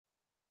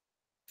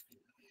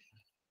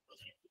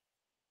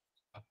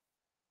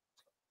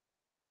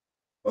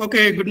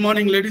Okay, good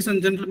morning, ladies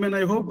and gentlemen.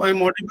 I hope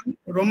I'm audible.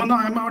 Romana,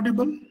 I'm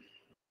audible?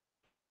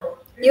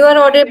 You are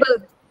audible.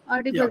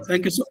 Yeah,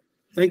 thank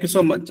you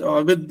so much.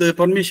 With the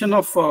permission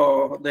of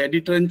the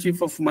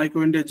editor-in-chief of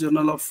MycoIndia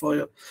Journal of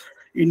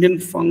Indian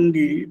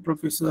Fungi,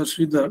 Professor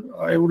Sridhar,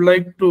 I would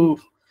like to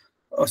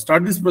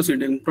start this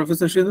proceeding.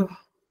 Professor Sridhar?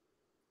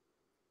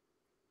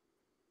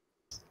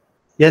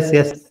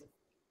 Yes.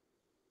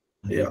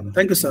 Yeah,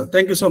 thank you, sir.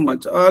 Thank you so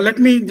much. Let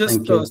me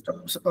just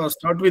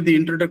start with the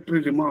introductory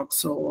remarks.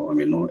 So,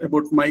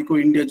 about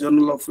MycoIndia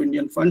Journal of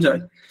Indian Fungi,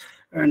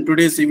 and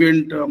today's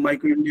event,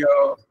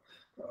 MycoIndia,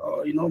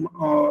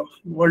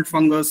 World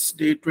Fungus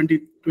Day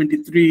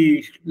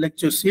 2023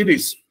 lecture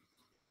series.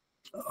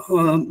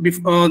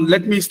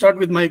 Let me start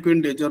with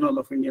MycoIndia Journal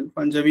of Indian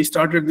Fungi. We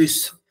started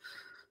this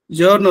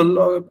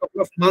journal a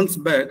couple of months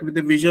back with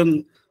a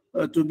vision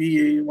to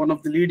be one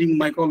of the leading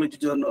mycology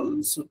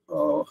journals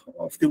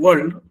of the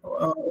world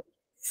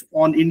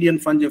on Indian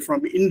fungi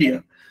from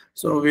India.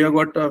 So we have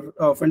got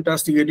a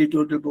fantastic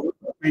editorial board.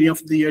 Many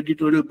of the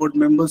editorial board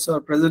members are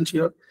present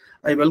here.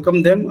 I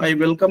welcome them. I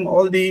welcome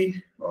all the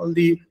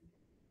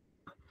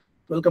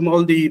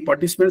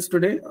participants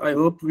today. I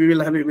hope we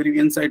will have a very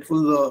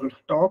insightful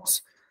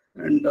talks,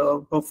 and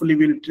hopefully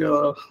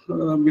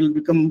we'll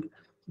become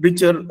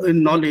richer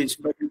in knowledge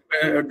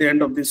at the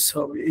end of this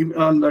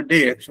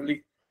day,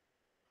 actually.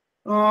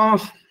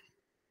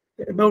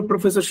 About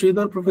Professor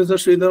Sridhar. Professor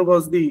Sridhar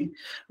was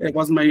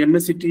my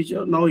MSc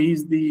teacher. Now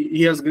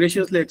he has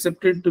graciously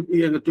accepted to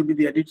be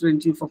the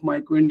editor-in-chief of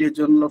MycoIndia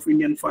Journal of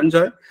Indian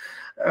Fungi.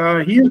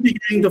 He will be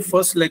giving the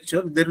first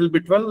lecture. There will be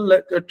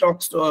 12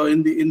 talks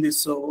in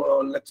this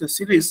lecture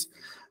series.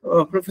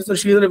 Professor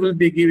Sridhar will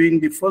be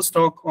giving the first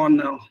talk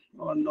on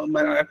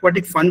my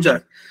aquatic fungi.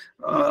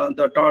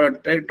 The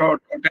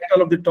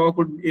title of the talk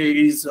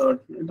is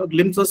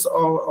glimpses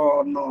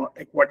on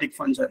aquatic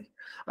fungi.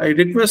 I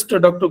request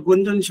Dr.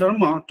 Gunjan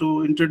Sharma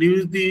to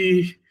introduce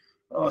the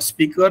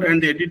speaker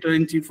and the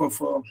editor-in-chief of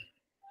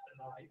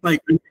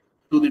MycoIndia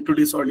to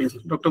today's audience.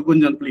 Dr.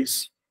 Gunjan,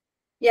 please.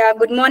 Yeah,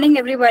 good morning,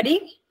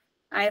 everybody.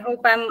 I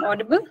hope I'm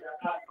audible.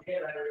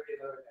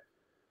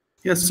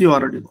 Yes, you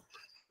are audible.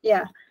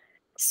 Yeah.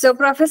 So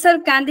Professor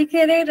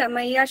Kandikere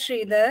Ramaiah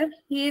Sridhar,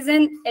 he is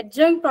an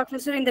adjunct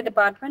professor in the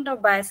Department of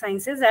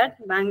Biosciences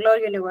at Bangalore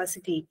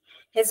University.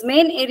 His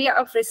main area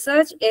of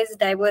research is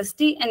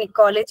diversity and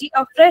ecology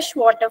of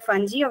freshwater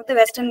fungi of the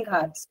Western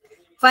Ghats,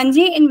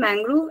 fungi in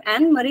mangrove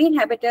and marine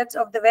habitats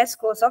of the west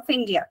coast of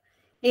India.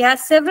 He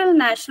has several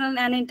national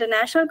and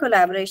international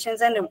collaborations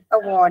and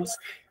awards,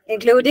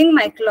 including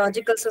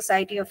Mycological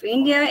Society of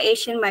India,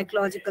 Asian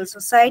Mycological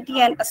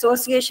Society, and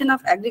Association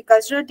of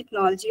Agricultural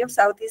Technology of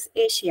Southeast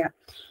Asia.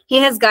 He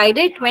has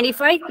guided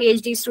 25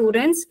 PhD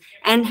students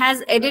and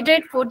has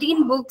edited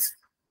 14 books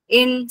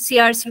in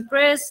CRC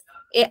Press,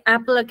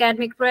 Apple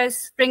Academic Press,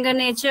 Springer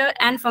Nature,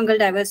 and Fungal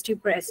Diversity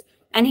Press.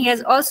 And he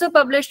has also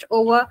published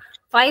over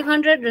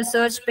 500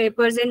 research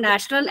papers in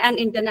national and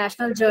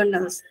international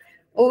journals.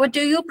 Over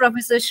to you,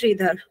 Professor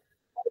Sridhar.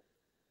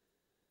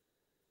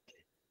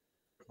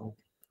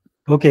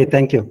 Okay,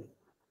 thank you.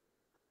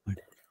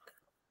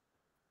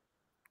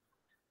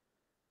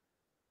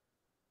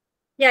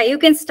 Yeah, you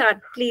can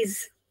start,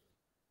 please.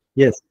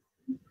 Yes.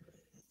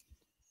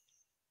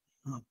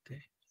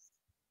 Okay.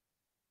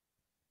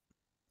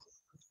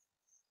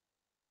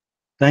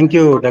 Thank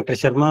you, Dr.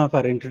 Sharma,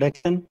 for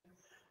introduction.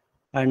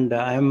 And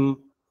I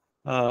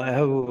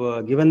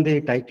have given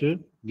the title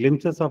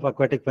Glimpses of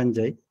Aquatic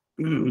Fungi.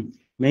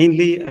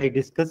 Mainly, I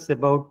discuss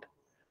about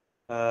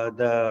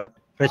the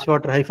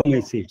freshwater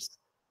hyphomycetes.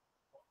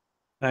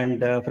 And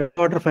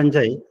freshwater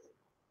fungi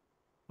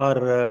are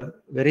a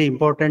very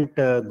important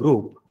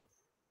group.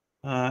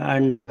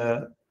 And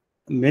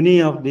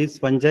many of these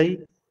fungi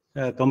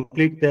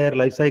complete their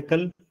life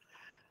cycle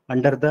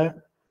under the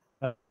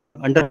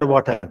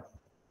underwater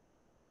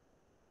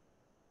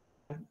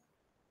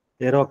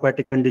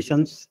aeroaquatic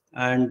conditions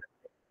and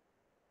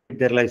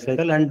their life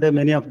cycle, and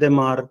many of them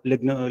are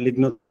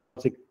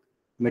lignotoxic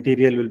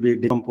material will be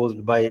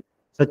decomposed by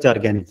such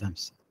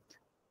organisms.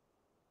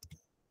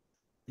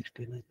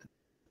 Okay.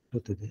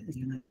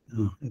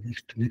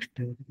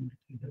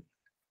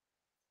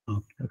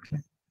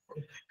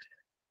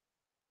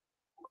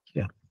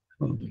 Yeah.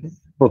 Okay.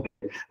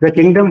 The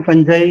kingdom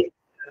fungi,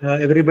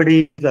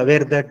 everybody is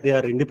aware that they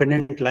are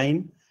independent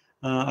line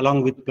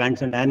along with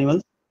plants and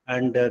animals,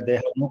 and they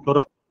have no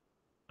chlorophyll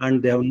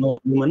and they have no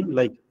human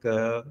like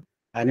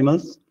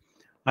animals.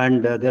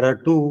 And there are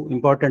two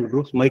important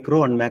groups,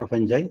 micro and macro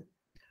fungi,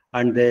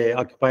 and they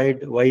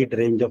occupied wide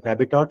range of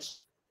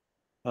habitats.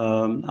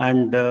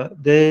 Although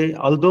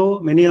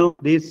many of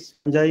these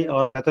fungi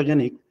are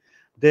pathogenic,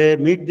 they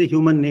meet the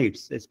human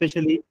needs,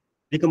 especially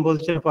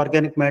decomposition of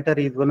organic matter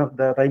is one of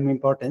the prime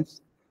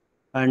importance,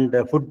 and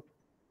food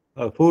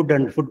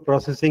and food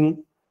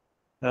processing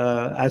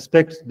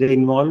aspects they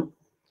involve,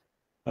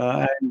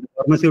 and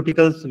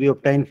pharmaceuticals we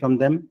obtain from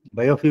them,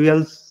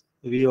 biofuels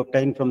we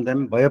obtain from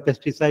them,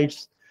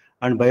 biopesticides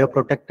and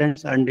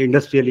bioprotectants, and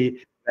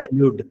industrially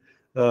valued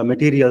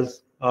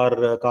materials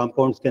or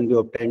compounds can be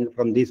obtained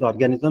from these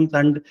organisms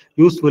and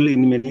useful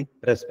in many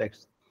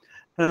respects.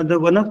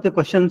 One of the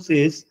questions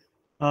is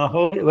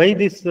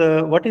what is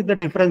the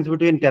difference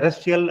between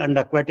terrestrial and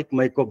aquatic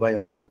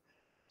mycobiome?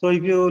 So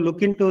if you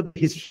look into the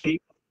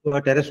history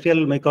of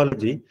terrestrial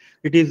mycology,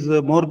 it is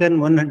more than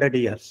 100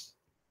 years.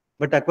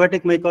 But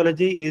aquatic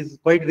mycology is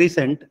quite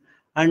recent,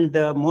 and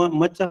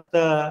much of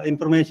the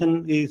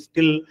information is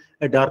still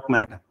a dark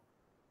matter.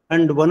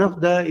 And one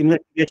of the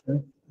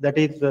investigations, that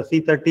is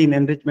C13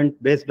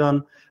 enrichment based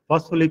on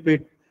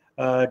phospholipid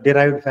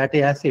derived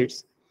fatty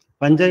acids,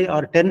 fungi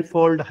are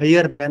 10-fold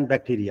higher than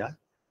bacteria.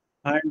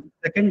 And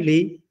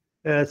secondly,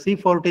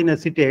 C14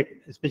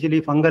 acetate,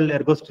 especially fungal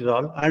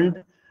ergosterol,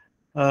 and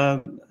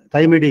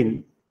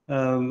thymidine,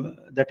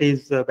 that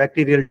is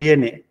bacterial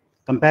DNA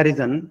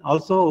comparison,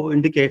 also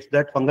indicates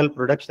that fungal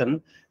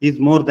production is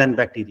more than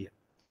bacteria.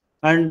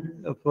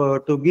 And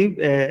to give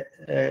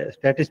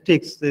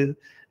statistics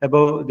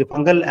about the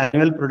fungal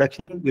annual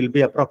production will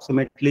be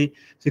approximately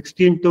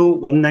 16 to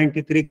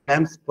 193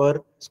 grams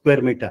per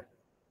square meter.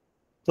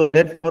 So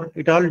therefore,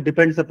 it all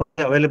depends upon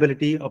the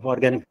availability of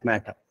organic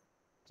matter.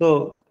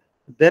 So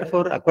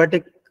therefore,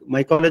 aquatic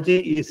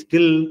mycology is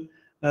still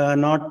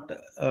not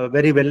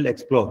very well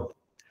explored.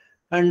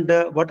 And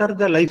what are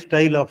the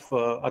lifestyle of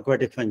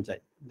aquatic fungi?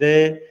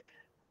 They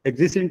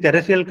exist in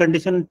terrestrial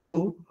condition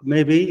too,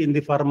 maybe in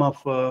the form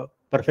of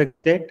perfect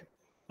state,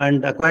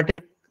 and aquatic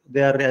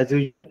they are as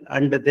usual,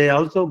 and they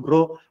also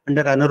grow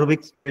under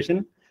anaerobic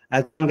situation.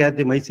 As long as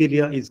the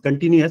mycelia is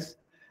continuous,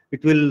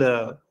 it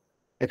will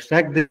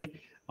extract the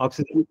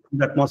oxygen from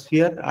the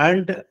atmosphere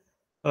and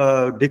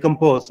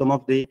decompose some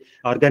of the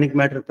organic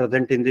matter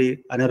present in the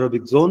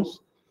anaerobic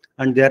zones.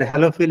 And they are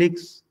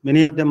halophilics.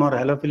 Many of them are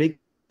halophilic,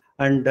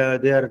 and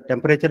they are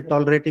temperature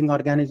tolerating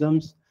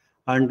organisms,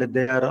 and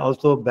they are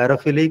also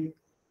barophilic,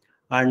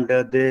 and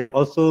they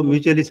also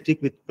mutualistic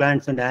with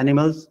plants and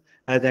animals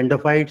as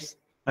endophytes,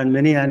 and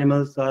many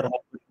animals are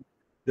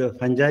the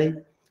fungi,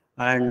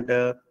 and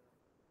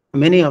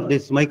many of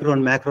these micro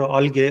and macro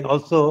algae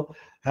also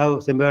have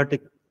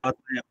symbiotic or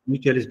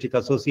mutualistic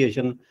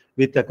association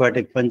with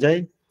aquatic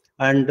fungi,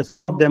 and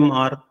some of them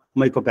are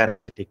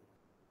mycoparasitic.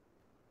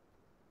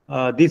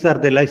 These are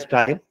the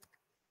lifestyle.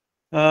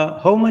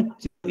 How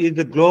much is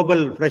the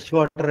global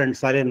freshwater and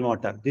saline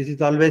water? This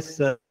is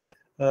always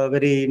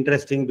very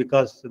interesting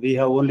because we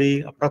have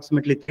only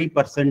approximately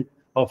 3%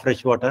 of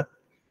fresh water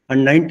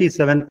and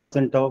 97%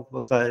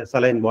 of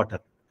saline water.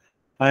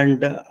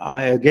 And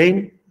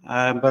again,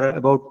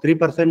 about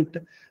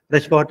 3%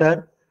 fresh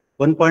water,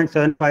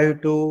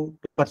 1.75 to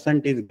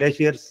 2% is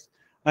glaciers,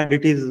 and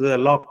it is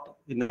locked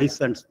in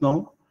ice and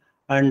snow,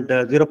 and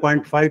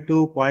 0.5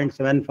 to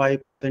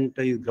 0.75%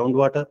 is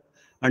groundwater,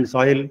 and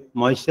soil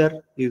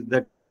moisture is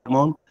that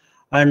amount,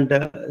 and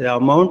the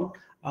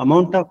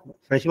amount of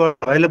fresh water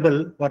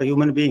available for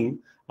human being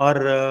or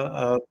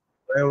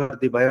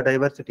the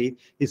biodiversity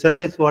is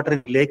surface water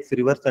in lakes,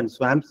 rivers, and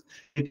swamps.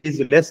 It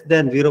is less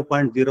than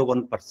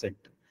 0.01%.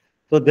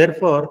 So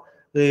therefore,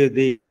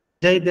 the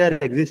fungi they are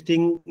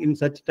existing in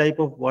such type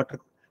of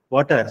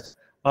waters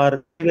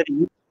are very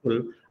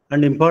useful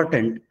and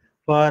important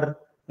for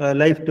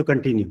life to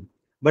continue.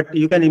 But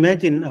you can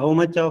imagine how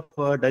much of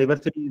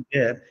diversity is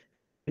there,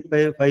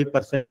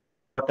 5%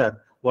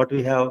 water, what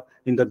we have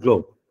in the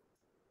globe.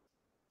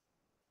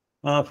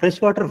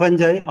 Freshwater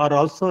fungi are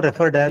also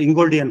referred as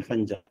Ingoldian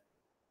fungi.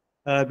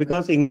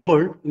 Because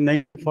Ingold in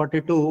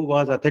 1942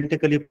 was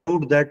authentically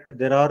proved that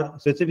there are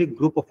specific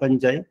group of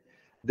fungi.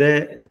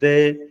 They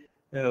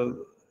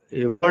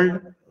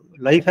evolved,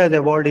 life has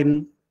evolved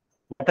in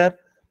water,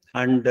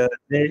 and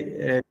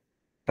they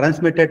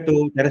transmitted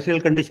to terrestrial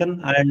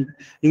condition, and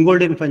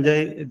Ingoldian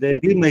fungi, they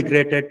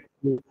migrated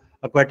to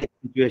aquatic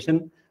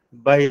situation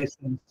by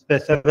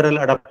several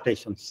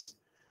adaptations.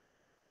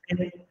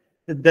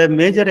 The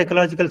major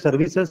ecological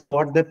services,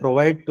 what they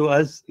provide to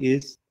us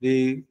is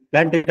the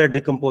plant data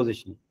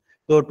decomposition.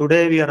 So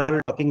today we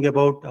are talking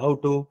about how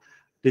to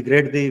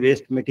degrade the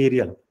waste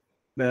material.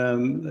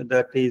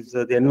 That is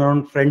the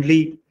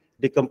environment-friendly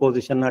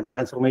decomposition and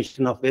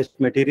transformation of waste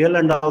material,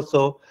 and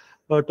also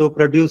to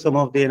produce some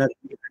of the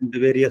energy and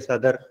various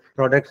other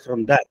products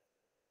from that.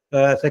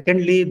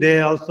 Secondly,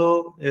 they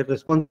also are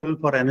responsible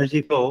for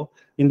energy flow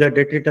in the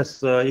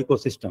detritus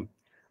ecosystem.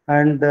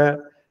 And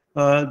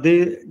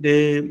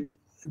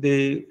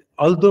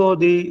although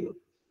the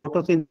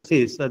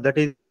photosynthesis, that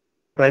is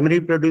primary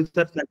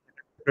producers and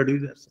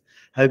producers,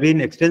 have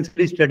been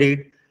extensively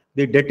studied,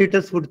 the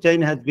detritus food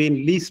chain has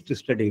been least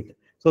studied.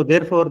 So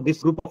therefore,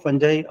 this group of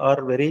fungi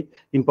are very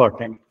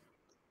important.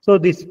 So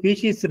the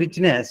species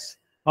richness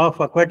of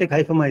aquatic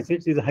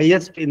hyphomycetes is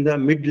highest in the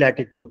mid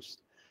latitudes.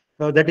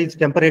 So that is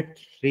temperate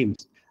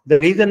streams. The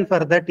reason for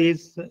that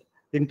is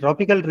in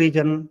tropical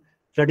region,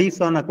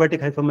 studies on aquatic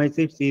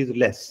hyphomycetes is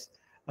less.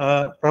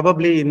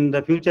 Probably in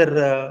the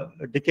future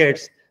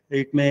decades,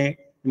 it may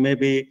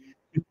be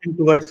shifting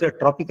towards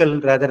tropical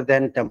rather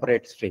than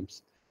temperate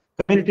streams.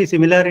 Community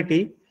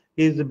similarity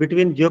is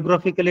between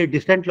geographically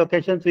distant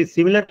locations with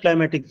similar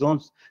climatic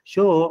zones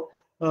show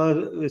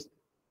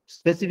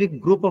specific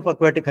group of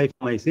aquatic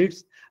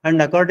hyphomycetes.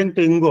 And according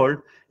to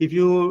Ingold, if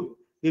you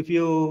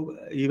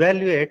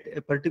evaluate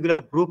a particular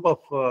group of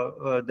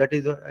that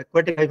is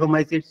aquatic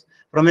hyphomycetes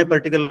from a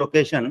particular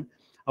location,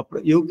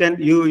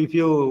 if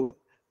you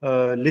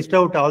list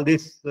out all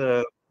these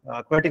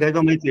aquatic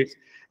hyphomycetes,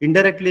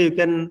 indirectly you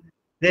can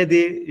say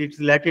its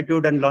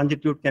latitude and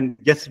longitude can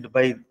be guessed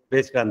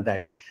based on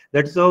that.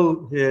 That's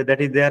how that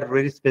is they are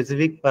very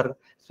specific for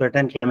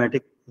certain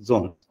climatic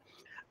zones.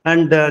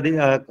 And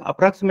the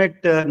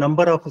approximate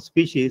number of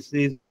species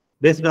is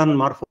based on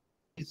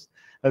morphologies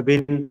have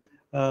been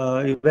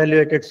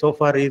evaluated so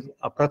far is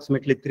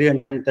approximately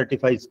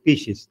 335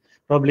 species.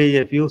 Probably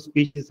a few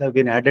species have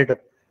been added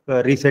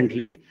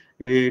recently.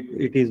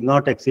 It is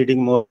not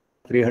exceeding more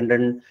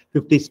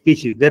 350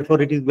 species.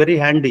 Therefore, it is very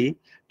handy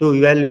to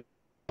evaluate,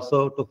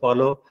 also to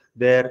follow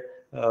their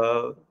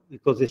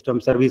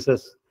ecosystem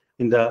services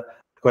in the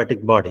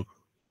aquatic body.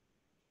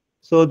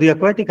 So the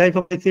aquatic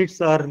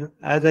hyphomycetes are,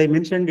 as I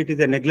mentioned, it is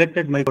a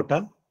neglected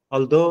mycota,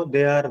 although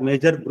they are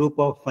major group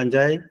of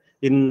fungi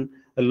in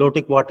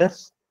lotic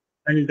waters,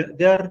 and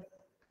they are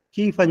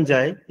key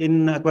fungi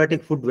in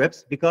aquatic food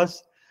webs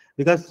because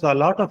a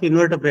lot of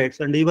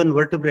invertebrates and even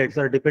vertebrates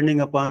are depending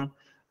upon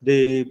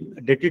the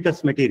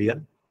detritus material.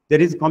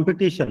 There is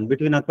competition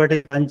between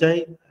aquatic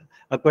fungi,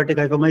 aquatic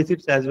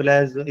hyphomycetes, as well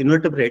as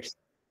invertebrates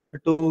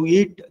to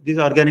eat this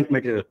organic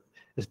material,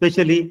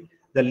 especially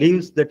the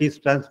leaves that is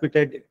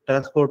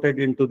transported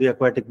into the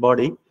aquatic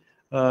body,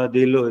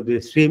 the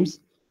streams,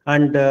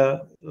 and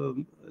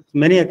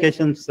many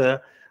occasions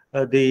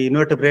the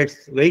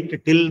invertebrates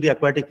wait till the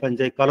aquatic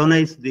fungi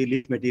colonize the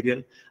leaf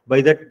material.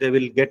 By that, they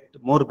will get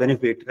more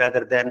benefit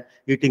rather than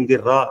eating the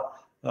raw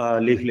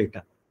leaf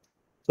litter.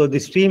 So the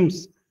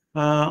streams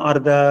are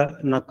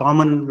the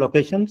common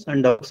locations,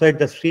 and outside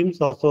the streams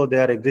also they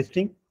are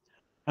existing.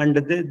 And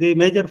the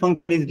major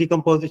function is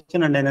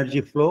decomposition and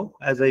energy flow,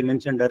 as I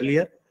mentioned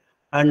earlier.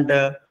 And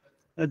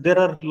there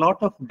are a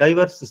lot of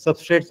diverse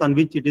substrates on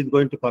which it is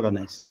going to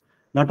colonize.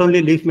 Not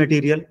only leaf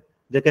material,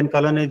 they can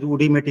colonize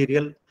woody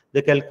material,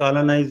 they can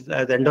colonize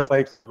as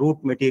endophytes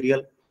root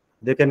material,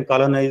 they can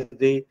colonize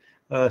the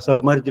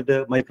submerged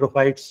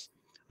microphytes,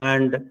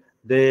 and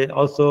they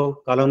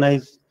also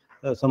colonize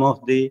some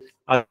of the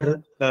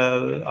other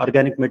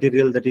organic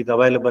material that is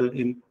available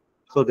in,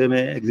 so they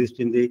may exist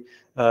in the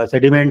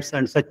sediments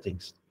and such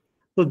things.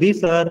 So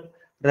these are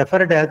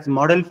referred as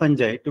model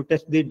fungi to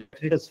test the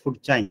detritus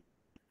food chain,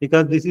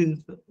 because this is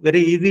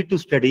very easy to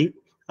study,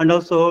 and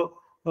also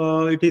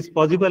it is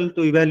possible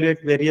to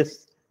evaluate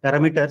various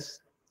parameters,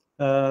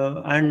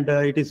 and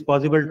it is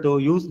possible to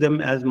use them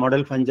as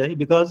model fungi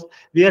because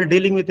we are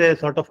dealing with a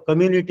sort of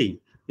community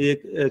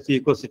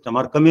ecosystem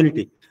or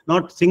community,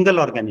 not single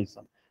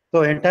organism.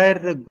 So entire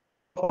group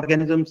of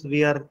organisms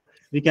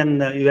we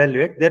can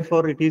evaluate.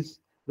 Therefore, it is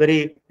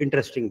very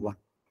interesting one,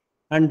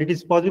 and it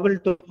is possible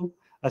to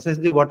assess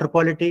the water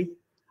quality,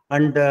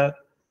 and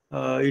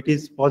it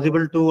is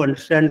possible to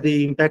understand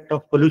the impact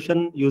of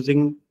pollution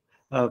using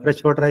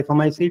freshwater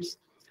hyphomycetes.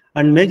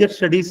 And major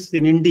studies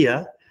in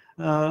India,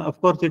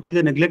 of course, it is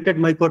a neglected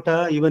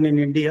mycota even in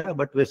India,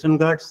 but Western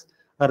Ghats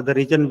are the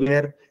region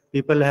where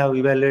people have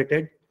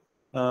evaluated.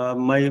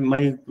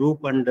 My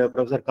group and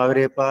Professor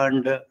Kavirepa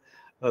and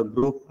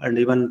group, and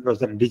even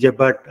Professor DJ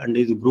Bhatt and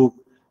his group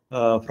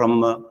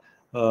from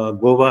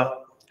Goa,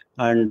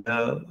 and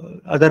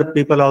other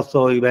people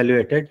also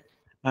evaluated.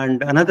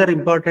 And another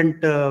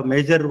important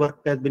major work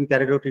has been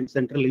carried out in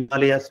Central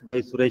Himalayas by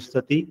Suresh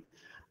Sati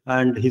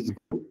and his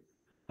group.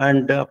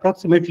 And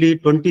approximately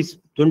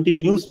 20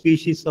 new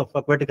species of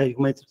aquatic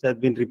hyphomycetes have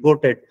been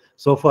reported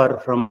so far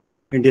from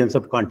Indian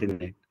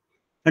subcontinent.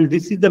 And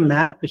this is the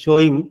map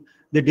showing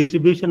the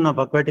distribution of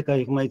aquatic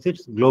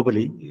hyphomycetes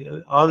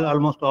globally.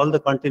 Almost all the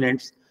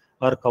continents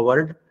are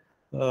covered.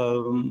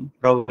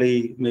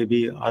 Probably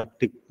maybe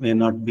Arctic may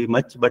not be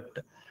much, but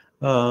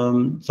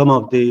some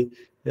of the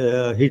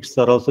hits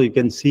are also, you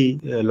can see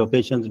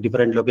locations,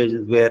 different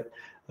locations where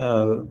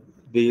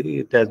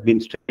it has been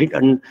studied.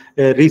 And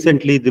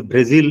recently the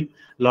Brazil,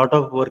 a lot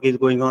of work is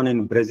going on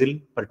in Brazil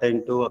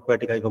pertaining to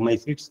aquatic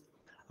hyphomycetes,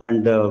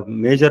 and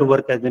major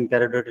work has been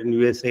carried out in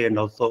USA and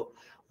also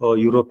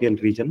European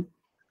region.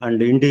 And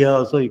India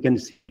also, you can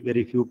see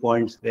very few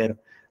points where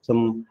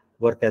some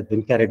work has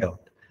been carried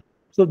out.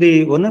 So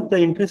one of the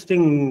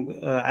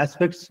interesting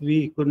aspects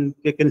we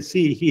can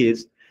see here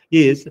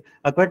is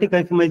aquatic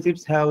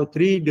hyphomycetes have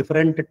three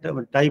different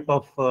type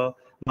of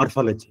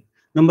morphology.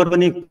 Number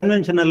one is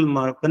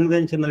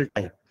conventional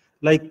type,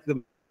 like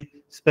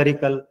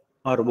spherical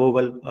or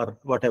oval or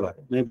whatever.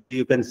 Maybe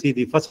you can see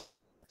the first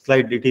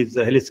slide, it is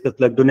Heliscus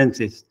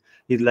lugdunensis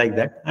is like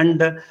that.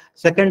 And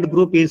second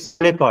group is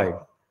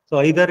placoid.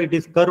 So either it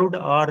is curved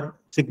or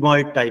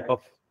sigmoid type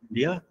of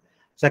India.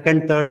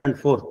 Second, third, and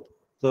fourth.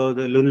 So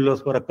the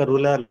Lunulospora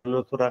carula,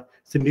 Lunulospora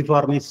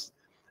cymbiformis,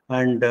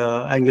 and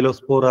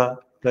Angulospora,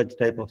 such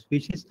type of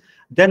species.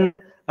 Then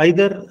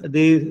either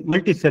the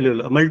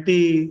multicellular,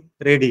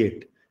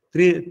 multi-radiate,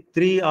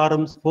 three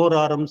arms, four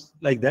arms,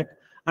 like that.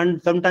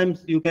 And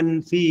sometimes you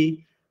can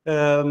see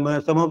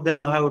some of them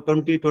have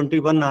 20,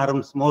 21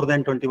 arms, more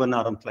than 21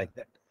 arms like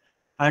that.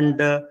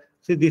 And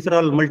see, these are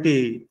all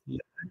multi,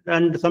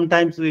 and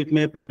sometimes it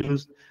may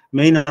produce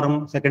main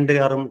arm, secondary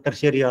arm,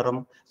 tertiary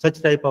arm,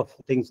 such type of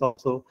things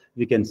also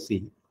we can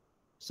see.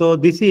 So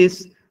this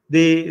is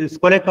the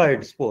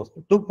scolecoid spores,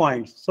 2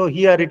 points. So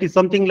here it is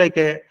something like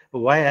a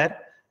wire.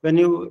 When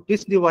you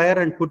twist the wire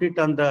and put it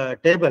on the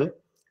table,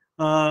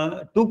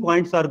 2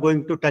 points are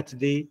going to touch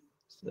the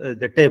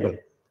table.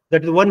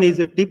 That is, one is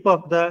the tip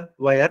of the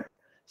wire.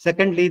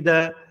 Secondly,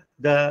 the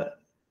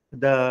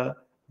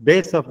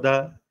base of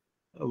the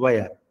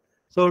wire.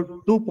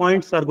 So 2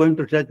 points are going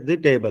to touch the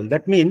table.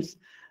 That means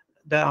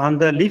on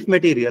the leaf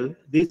material,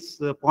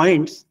 these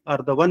points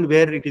are the one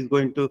where it is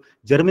going to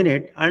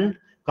germinate and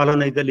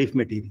colonize the leaf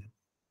material.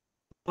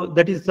 So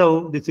that is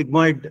how the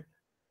sigmoid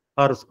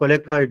or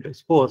scolecoid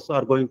spores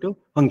are going to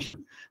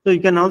function. So you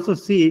can also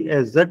see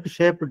a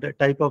Z-shaped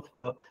type of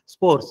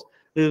spores.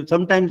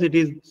 Sometimes it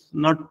is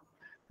not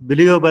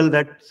believable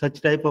that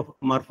such type of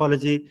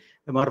morphological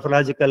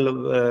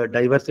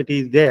diversity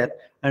is there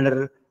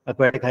under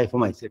aquatic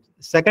hyphomycetes.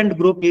 Second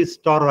group is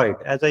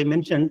toroid. As I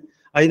mentioned,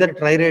 either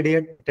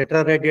triradiate,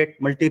 tetraradiate,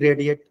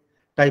 multiradiate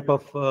type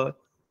of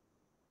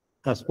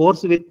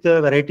spores with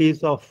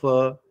varieties of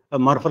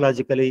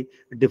morphologically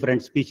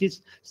different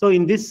species. So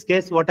in this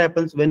case, what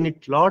happens when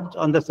it lodges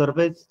on the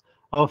surface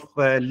of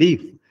a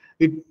leaf,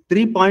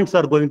 3 points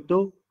are going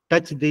to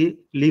touch the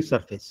leaf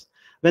surface.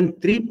 When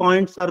 3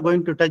 points are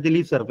going to touch the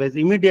leaf surface,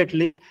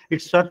 immediately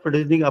it starts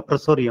producing a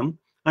prosorium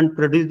and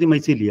produce the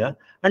mycelia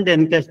and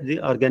encash the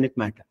organic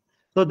matter.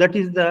 So that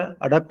is the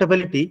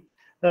adaptability,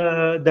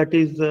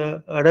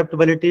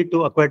 adaptability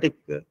to aquatic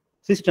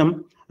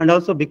system, and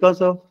also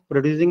because of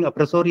producing a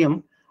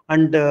prosorium,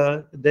 and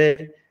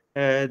they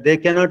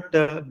cannot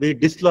be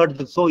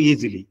dislodged so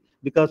easily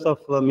because of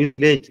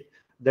mucilage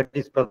that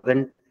is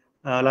present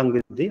along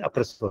with the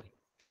prosorium.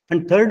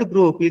 And third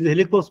group is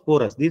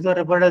helicosporus. These are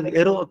referred as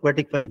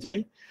aeroaquatic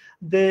fungi.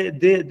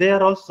 They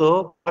are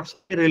also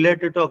partially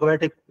related to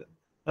aquatic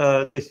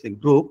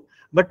group,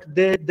 but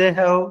they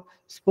have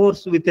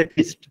spores with a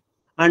twist.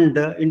 And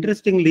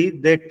interestingly,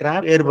 they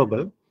trap air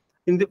bubble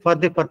for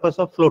the purpose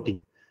of floating.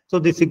 So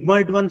the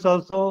sigmoid ones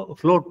also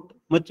float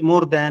much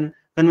more than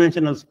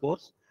conventional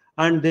spores,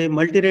 and the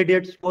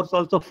multiradiate spores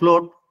also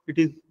float.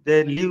 They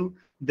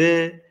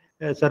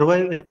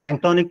survive a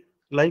planktonic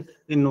life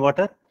in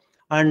water.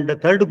 And the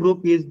third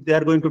group is they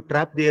are going to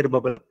trap the air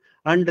bubble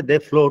and they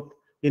float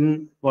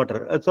in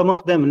water. Some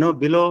of them,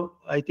 below,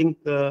 I think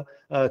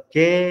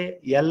K,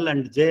 L,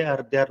 and J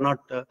they are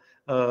not the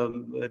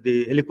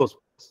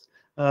helicospores.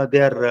 They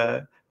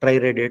are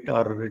triradiate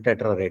or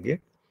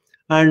tetraradiate.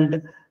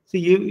 And see,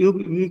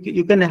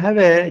 you can have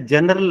a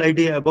general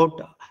idea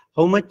about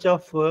how much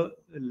of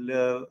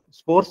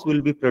spores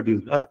will be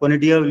produced, or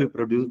conidia will be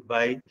produced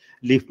by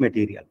leaf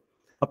material.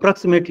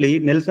 Approximately,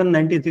 Nelson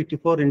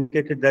 1964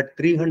 indicated that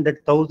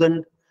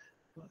 300,000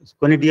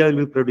 conidia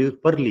will be produced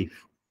per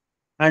leaf.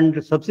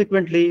 And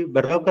subsequently,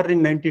 Berhoeker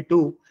in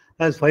 92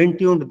 has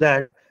fine-tuned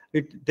that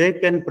they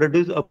can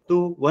produce up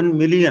to 1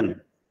 million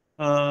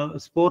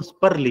spores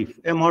per leaf,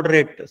 a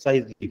moderate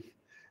size leaf.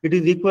 It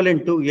is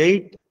equivalent to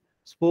 8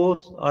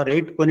 spores or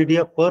 8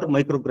 conidia per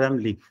microgram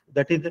leaf.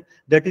 That is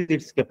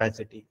its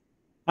capacity.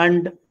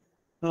 And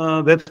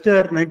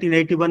Webster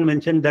 1981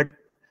 mentioned that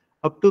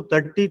up to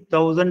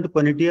 30,000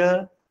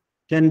 conidia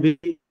can be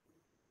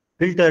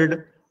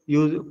filtered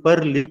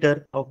per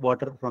liter of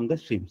water from the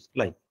streams.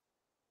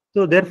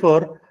 So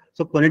therefore,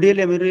 conidial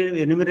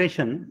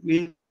enumeration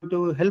is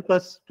to help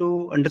us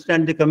to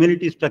understand the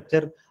community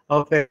structure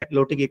of a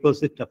floating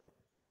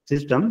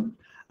ecosystem,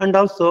 and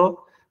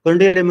also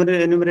conidial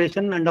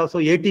enumeration and also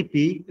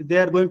ATP, they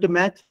are going to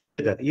match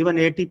together. Even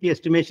ATP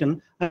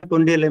estimation and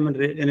conidial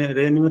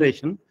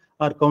enumeration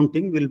or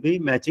counting will be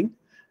matching.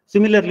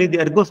 Similarly, the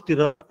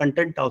ergosterol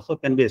content also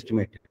can be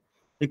estimated,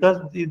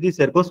 because this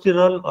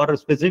ergosterol are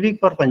specific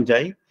for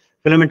fungi,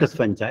 filamentous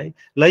fungi,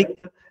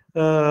 like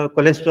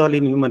cholesterol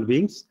in human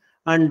beings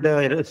and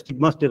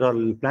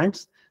stigmasterol in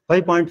plants.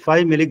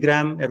 5.5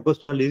 milligram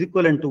ergosterol is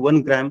equivalent to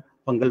 1 gram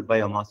fungal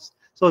biomass.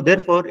 So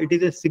therefore, it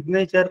is a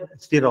signature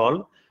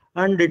sterol,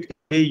 and it can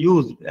be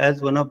used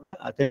as one of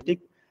the authentic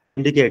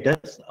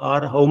indicators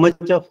or how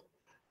much of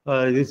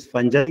this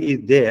fungi is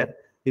there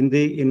in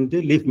the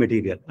leaf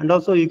material. And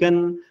also you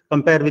can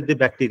compare with the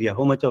bacteria,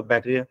 how much of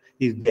bacteria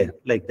is there,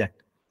 like that.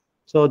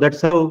 So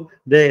that's how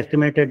they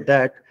estimated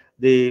that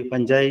the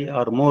fungi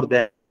are more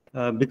than,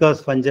 because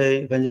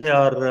fungi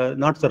are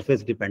not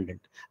surface dependent,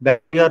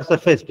 bacteria are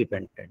surface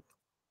dependent.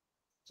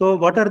 So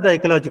what are the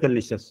ecological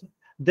niches?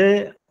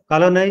 They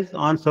colonize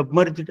on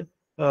submerged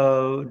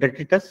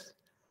detritus,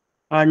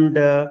 and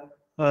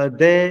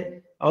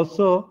they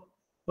also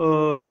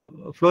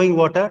flowing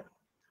water,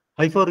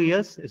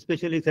 hyphorias,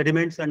 especially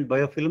sediments and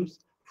biofilms,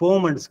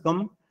 foam and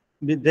scum,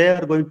 they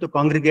are going to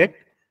congregate,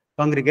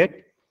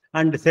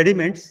 and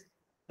sediments,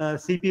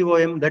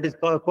 CPOM, that is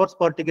coarse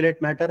particulate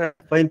matter and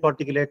fine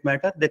particulate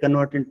matter, they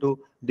convert into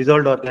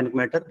dissolved organic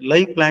matter.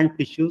 Live plant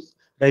tissues,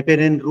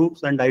 riparian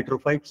roots and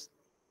hydrophytes,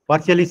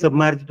 partially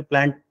submerged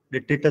plant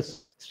detritus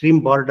stream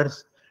borders,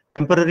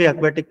 temporary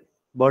aquatic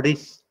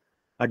bodies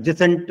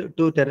adjacent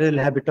to terrestrial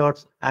habitats,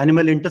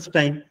 animal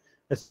intestine,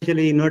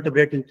 especially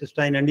invertebrate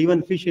intestine and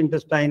even fish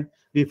intestine,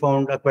 we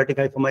found aquatic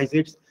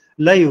hyphomycetes.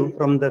 Live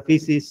from the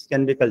feces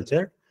can be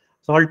cultured.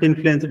 Salt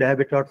influenced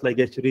habitats like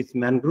estuaries,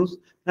 mangroves,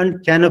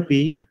 and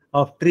canopy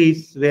of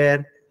trees where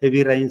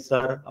heavy rains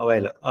are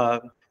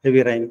available,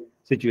 heavy rain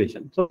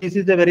situation. So this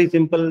is a very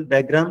simple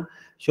diagram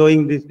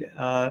showing this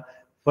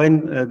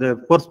the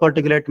coarse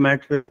particulate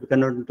matter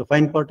converted into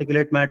fine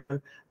particulate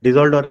matter,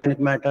 dissolved organic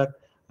matter,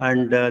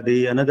 and the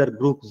another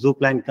group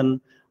zooplankton,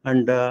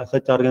 and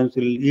such organisms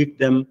will eat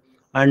them.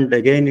 And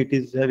again, it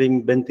is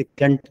having benthic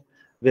scent,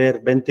 where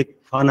benthic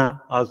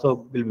fauna also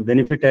will be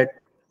benefited,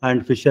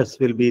 and fishes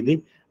will be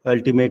the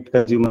ultimate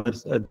consumers,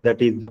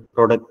 that is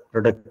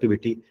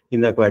productivity in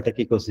the aquatic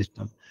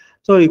ecosystem.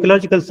 So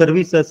ecological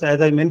services,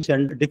 as I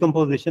mentioned,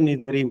 decomposition is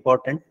very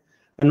important.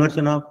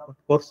 Conversion of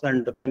coarse and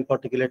fine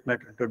particulate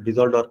matter to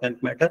dissolved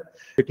organic matter,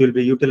 it will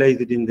be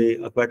utilized in the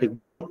aquatic.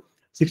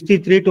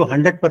 63 to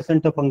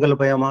 100% of fungal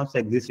biomass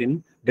exists in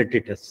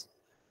detritus.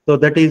 So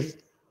that is,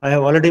 I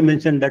have already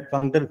mentioned that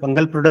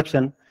fungal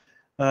production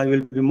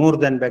will be more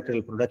than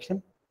bacterial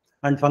production,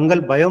 and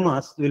fungal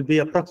biomass will be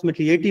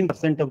approximately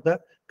 18% of the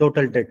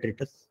total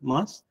detritus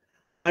mass.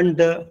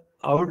 And out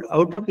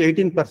of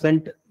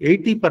 18%,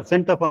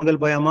 80% of fungal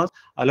biomass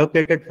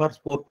allocated for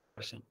spore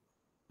production.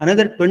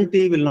 Another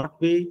 20 will not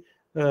be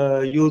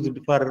used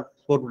for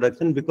spore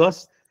production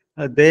because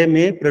they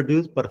may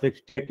produce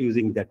perfect state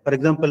using that. For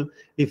example,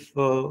 if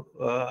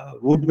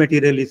wood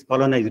material is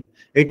colonized,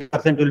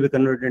 80% will be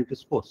converted into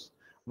spores,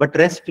 but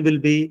rest will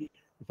be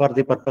for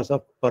the purpose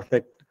of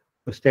perfect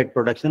state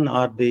production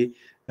or the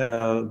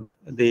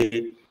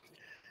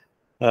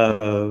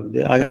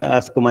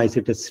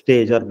ascomycetes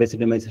stage or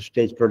basidiomycetes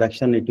stage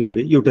production, it will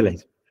be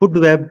utilized. Food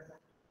web,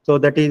 so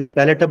that is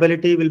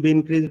palatability will be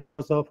increased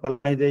because of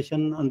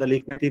colonization on the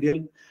leaf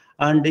material.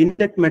 And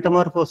insect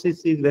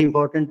metamorphosis is very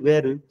important,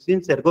 where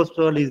since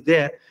ergosterol is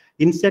there,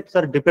 insects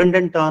are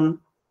dependent on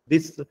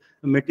this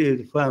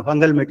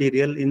fungal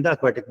material in the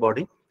aquatic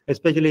body,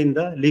 especially in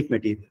the leaf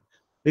material,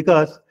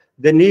 because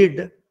they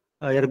need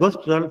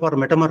ergosterol for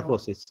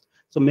metamorphosis.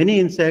 So many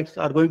insects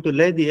are going to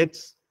lay the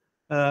eggs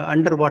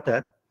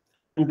underwater,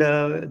 and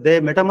they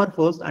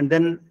metamorphose and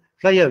then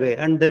fly away,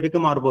 and they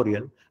become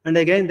arboreal, and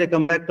again they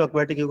come back to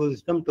aquatic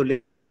ecosystem to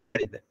live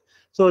there.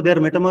 So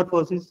their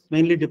metamorphosis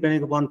mainly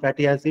depending upon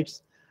fatty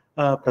acids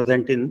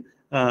present in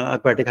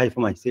aquatic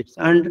hyphomycetes,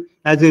 and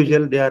as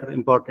usual they are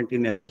important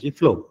in energy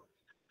flow.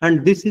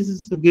 And this is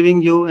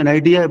giving you an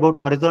idea about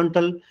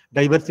horizontal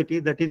diversity,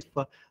 that is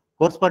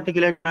coarse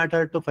particulate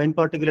matter to fine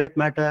particulate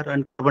matter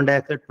and carbon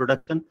dioxide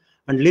production.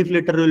 And leaf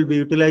litter will be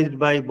utilized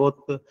by both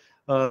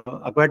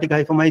aquatic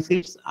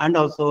hyphomycetes and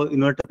also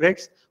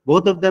invertebrates.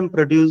 Both of them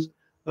produce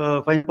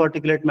fine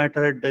particulate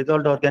matter,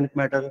 dissolved organic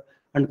matter,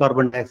 and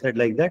carbon dioxide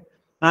like that.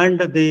 And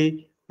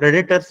the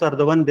predators are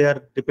the one they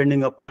are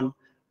depending upon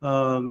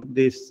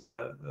these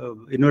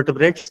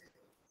invertebrates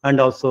and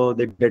also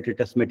the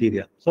detritus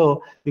material.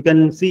 So you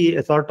can see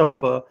a sort of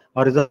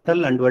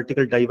horizontal and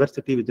vertical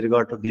diversity with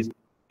regard to these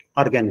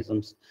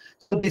organisms.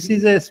 So this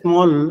is a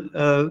small,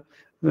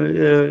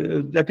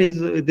 that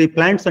is the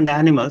plants and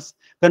animals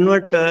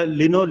convert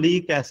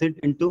linoleic acid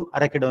into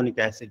arachidonic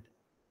acid.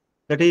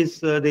 That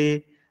is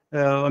the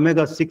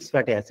omega-6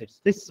 fatty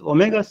acids. This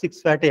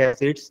omega-6 fatty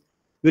acids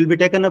will be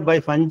taken up by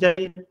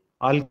fungi,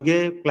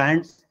 algae,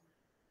 plants.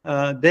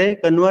 They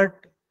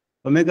convert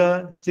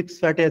omega-6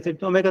 fatty acid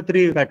to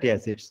omega-3 fatty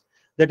acids.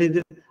 That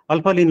is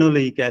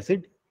alpha-linoleic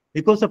acid,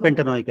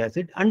 eicosapentaenoic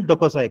acid, and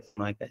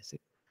docosahexaenoic acid.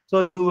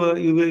 So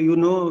you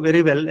know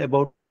very well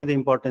about the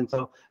importance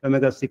of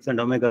omega-6 and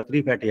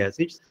omega-3 fatty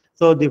acids.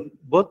 So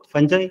both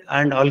fungi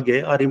and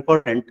algae are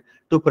important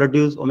to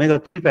produce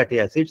omega-3 fatty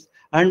acids,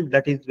 and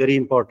that is very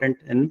important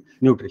in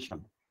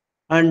nutrition.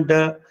 And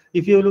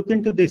if you look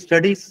into the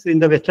studies in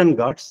the Western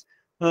Ghats,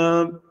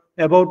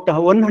 about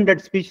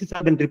 100 species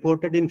have been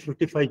reported in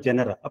 55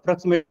 genera.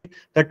 Approximately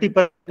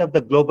 30% of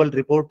the global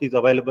report is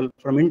available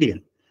from India,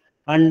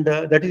 and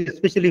that is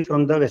especially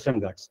from the Western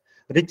Ghats.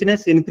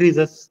 Richness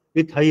increases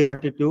with high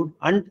altitude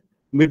and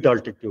mid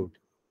altitude.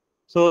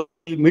 So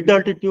mid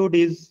altitude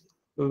is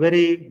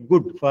very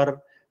good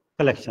for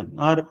collection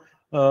or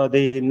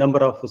the number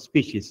of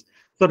species.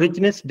 So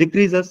richness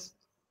decreases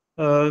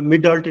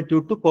mid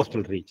altitude to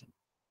coastal region.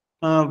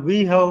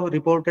 We have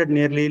reported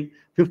nearly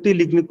 50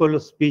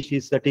 lignicolous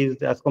species, that is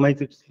the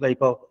ascomycetes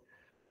type of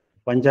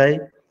fungi,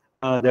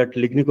 that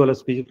lignicolous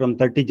species from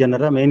 30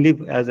 genera, mainly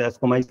as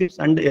ascomycetes,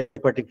 and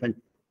aquatic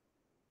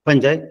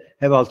fungi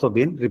have also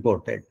been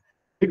reported.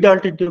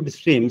 Mid-altitude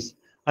streams,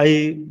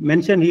 I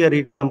mentioned here,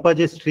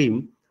 Kampaje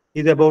stream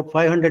is about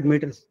 500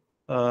 meters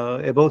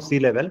above sea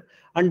level,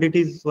 and it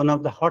is one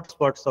of the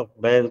hotspots of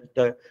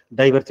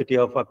diversity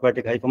of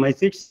aquatic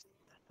hyphomycetes.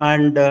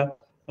 And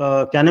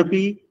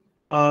canopy,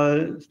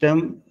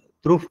 stem,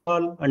 through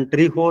fall, and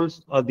tree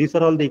holes, these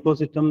are all the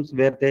ecosystems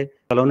where they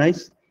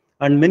colonize.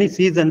 And many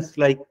seasons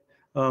like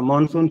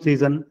monsoon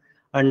season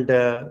and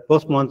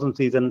post-monsoon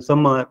season,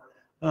 summer,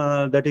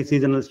 that is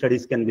seasonal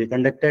studies can be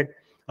conducted.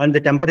 And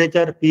the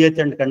temperature, pH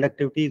and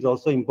conductivity is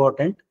also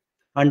important.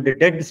 And the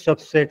dead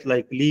substrates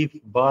like leaf,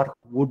 bark,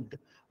 wood,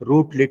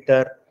 root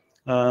litter,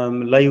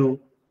 live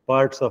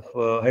parts of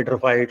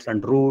hydrophytes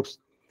and roots,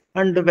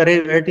 and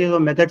variety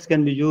of methods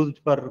can be used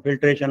for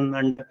filtration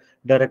and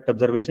direct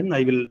observation.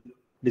 I will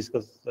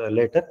discuss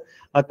later.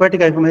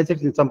 Aquatic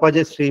hyphomycetes in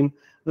Sampaja stream,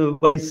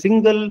 by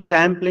single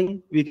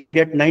sampling, we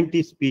get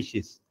 90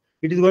 species.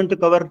 It is going to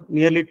cover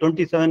nearly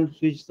 27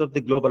 species of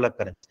the global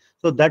occurrence.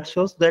 So that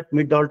shows that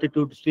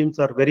mid-altitude streams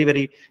are very,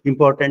 very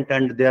important,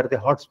 and they are the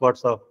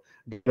hotspots of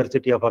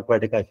diversity of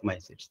aquatic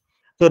hyphomycetes.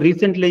 So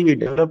recently, we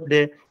developed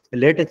a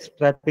latex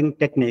trapping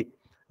technique.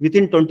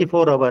 Within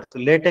 24 hours,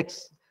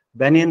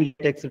 banyan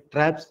latex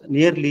traps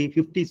nearly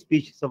 50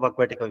 species of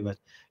aquatic hyphomycetes.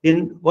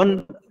 In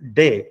one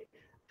day,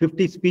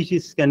 50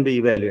 species can be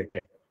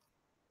evaluated.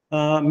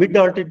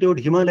 Mid-altitude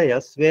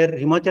Himalayas, where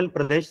Himachal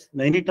Pradesh,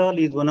 Nainital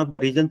is one of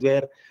the regions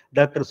where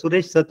Dr.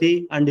 Suresh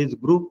Sati and his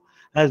group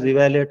has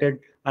evaluated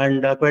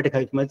and aquatic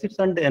hyphomycetes,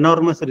 and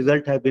enormous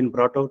results have been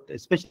brought out,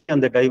 especially on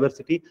the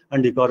diversity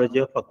and ecology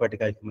of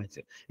aquatic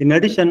hyphomycetes. In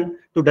addition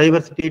to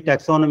diversity,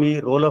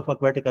 taxonomy, role of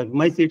aquatic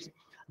hyphomycetes,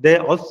 they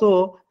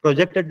also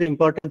projected the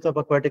importance of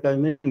aquatic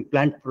hyphomycetes in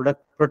plant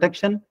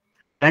protection,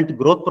 plant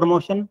growth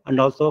promotion,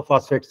 and also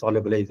phosphate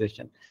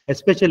solubilization.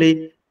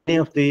 Especially many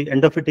of the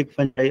endophytic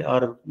fungi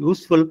are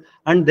useful,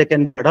 and they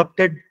can be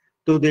adapted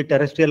to the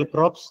terrestrial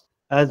crops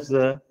as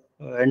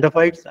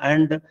endophytes,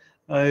 and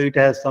it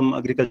has some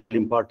agricultural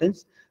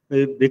importance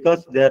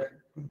because their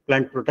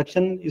plant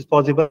protection is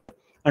possible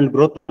and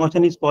growth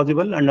promotion is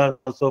possible, and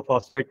also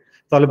phosphate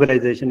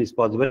solubilization is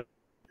possible,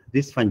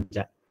 this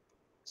fungi.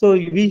 So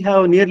we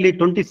have nearly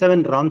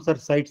 27 Ramsar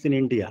sites in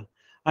India,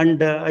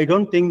 and I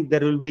don't think there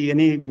will be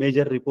any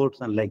major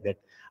reports unlike that.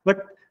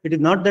 But it is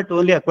not that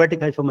only aquatic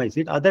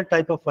hyphomycete, other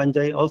type of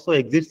fungi also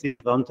exists in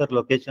Ramsar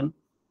location,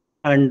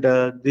 and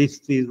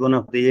this is one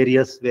of the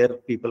areas where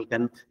people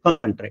can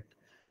concentrate.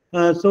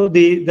 So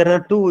there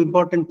are two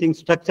important things,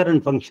 structure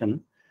and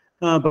function.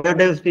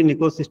 Biodiversity in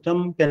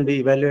ecosystem can be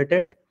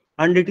evaluated,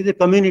 and it is a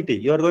community.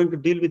 You are going to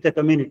deal with a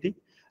community.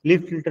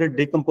 Leaf filtered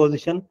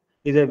decomposition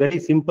is a very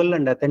simple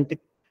and authentic,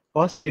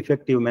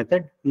 cost-effective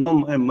method.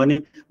 No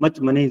much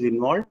money is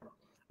involved,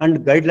 and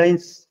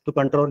guidelines to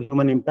control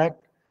human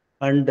impact.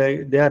 And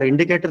they are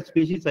indicator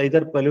species,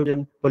 either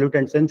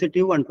pollutant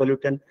sensitive and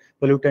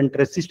pollutant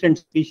resistant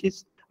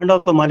species, and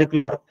also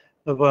molecular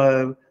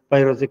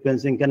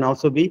pyrosequencing can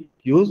also be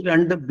used,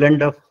 and the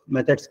blend of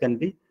methods can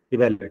be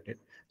evaluated.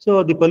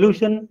 So the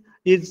pollution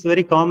is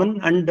very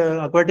common, and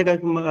aquatic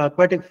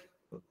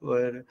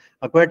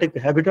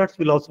habitats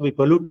will also be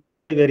polluted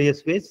in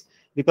various ways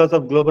because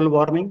of global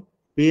warming,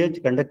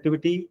 pH,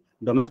 conductivity,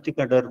 domestic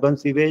and urban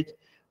sewage,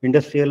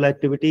 industrial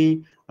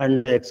activity,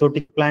 and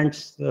exotic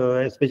plants,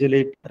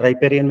 especially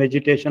riparian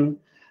vegetation,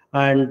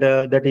 and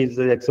that is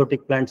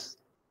exotic plants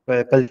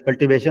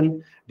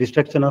cultivation,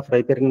 destruction of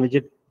riparian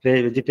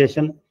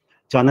vegetation,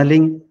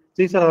 channeling.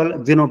 These are all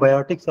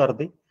xenobiotics are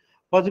the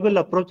possible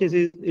approaches.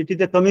 It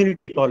is a community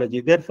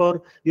ecology.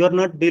 Therefore, you are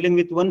not dealing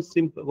with one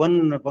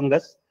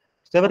fungus,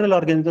 several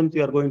organisms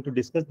you are going to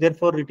discuss.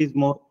 Therefore, it is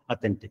more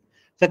authentic.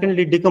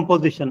 Secondly,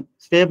 decomposition,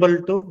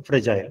 stable to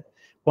fragile.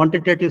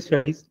 Quantitative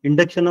studies,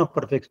 induction of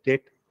perfect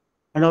state,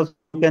 and also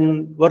you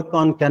can work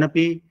on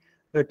canopy,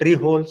 tree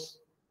holes,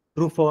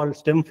 true fall,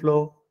 stem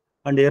flow,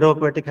 and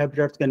aeroaquatic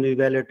habitats can be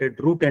evaluated.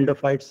 Root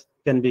endophytes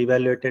can be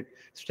evaluated.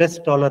 Stress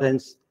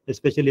tolerance,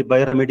 especially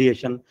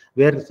bioremediation,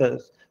 where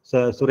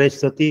Suresh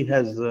Sati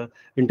has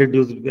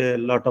introduced a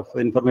lot of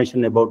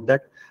information about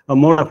that. A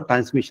mode of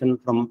transmission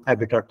from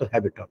habitat to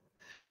habitat.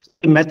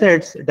 The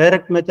methods,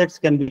 direct methods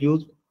can be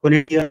used.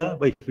 Conidia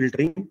by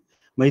filtering,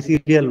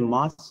 mycelial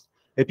mass,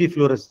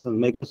 epifluorescence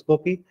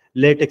microscopy,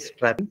 latex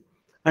trapping,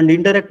 and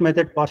indirect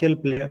method partial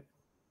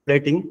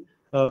plating.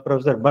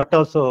 Professor Bhatt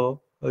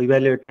also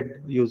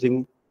evaluated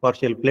using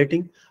partial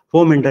plating,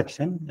 foam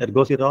induction,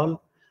 ergocerol,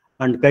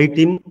 and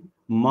chitin.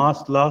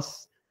 Mass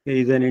loss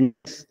is an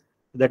index,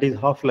 that is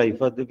half-life.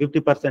 For the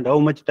 50%, how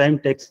much time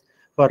takes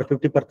for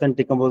 50%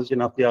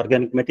 decomposition of the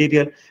organic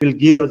material will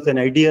give us an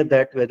idea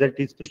that whether it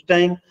is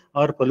pristine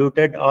or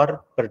polluted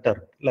or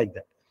perturbed, like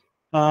that.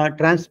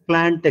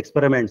 Transplant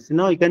experiments.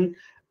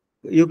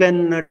 You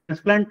can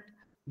transplant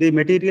the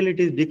material it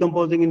is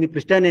decomposing in the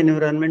pristine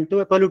environment to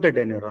a polluted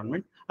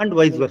environment, and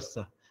vice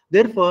versa.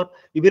 Therefore,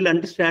 you will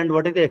understand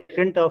what is the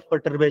extent of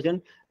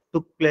perturbation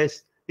took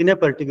place in a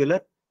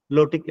particular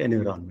lotic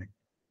environment.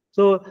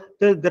 So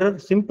there are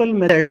simple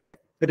methods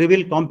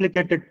reveal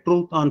complicated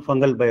truth on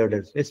fungal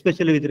biodiversity,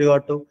 especially with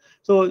regard to,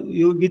 so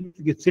you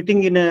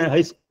sitting in a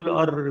high school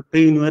or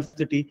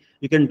pre-university,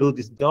 you can do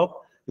this job.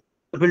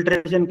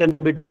 Filtration can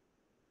be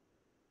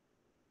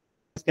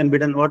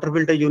done. Water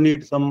filter, you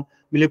need some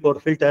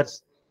millipore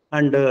filters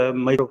and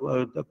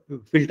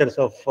filters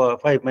of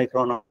 5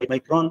 micron or 8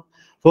 micron.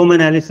 Foam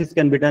analysis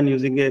can be done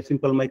using a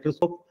simple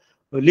microscope.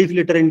 Leaf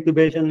litter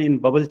incubation in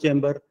bubble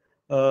chamber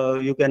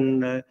you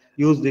can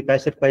use the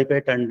pasture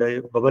pipette and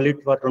bubble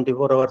it for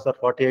 24 hours or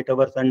 48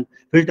 hours and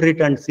filter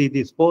it and see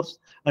the spores.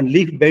 And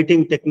leaf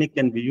baiting technique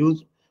can be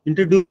used.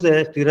 Introduce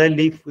a sterile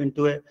leaf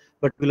into a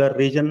particular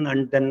region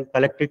and then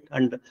collect it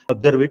and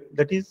observe it.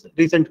 That is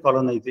recent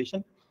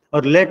colonization.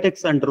 Or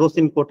latex and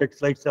rosin coated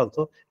slides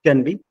also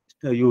can be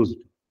used.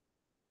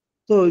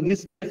 So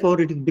this,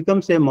 therefore, it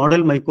becomes a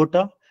model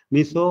mycota,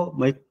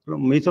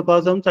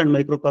 mesocosms and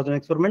microcosm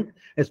experiment,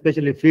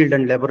 especially field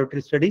and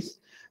laboratory studies.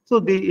 So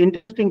the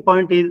interesting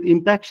point is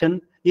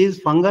impaction is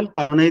fungal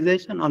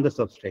colonization on the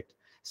substrate.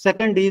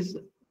 Second is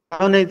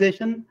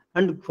colonization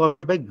and followed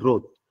by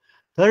growth.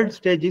 Third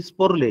stage is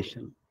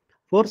sporulation.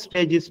 Fourth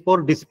stage is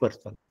spore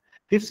dispersal.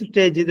 Fifth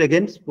stage is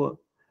again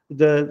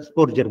the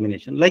spore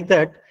germination. Like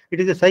that, it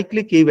is a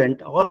cyclic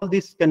event. All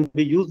this can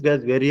be used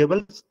as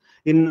variables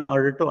in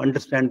order to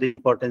understand the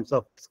importance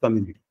of this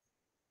community.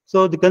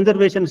 So the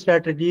conservation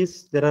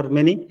strategies, there are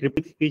many: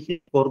 repeat species,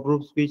 core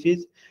group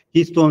species,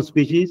 keystone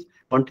species,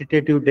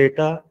 quantitative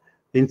data,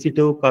 in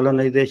situ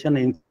colonization,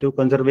 in situ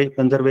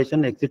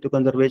conservation, ex situ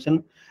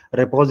conservation,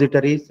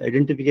 repositories,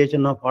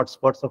 identification of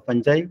hotspots of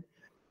fungi,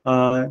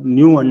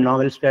 new and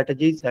novel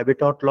strategies,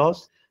 habitat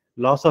loss,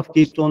 loss of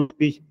keystone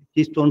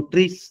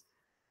trees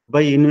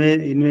by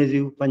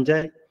invasive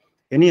fungi,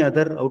 any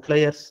other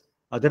outliers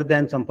other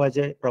than some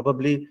fungi.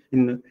 Probably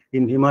in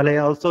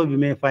Himalaya also we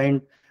may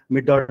find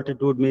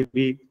mid-altitude may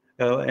be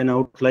an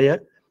outlier,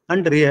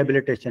 and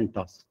rehabilitation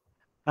tasks.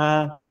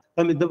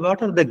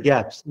 What are the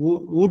gaps?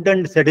 Wood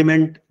and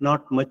sediment,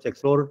 not much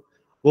explored.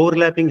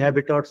 Overlapping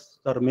habitats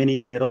are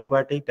many: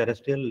 aquatic,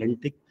 terrestrial,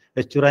 lentic,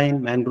 estuarine,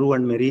 mangrove,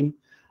 and marine.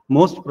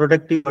 Most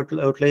productive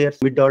outliers,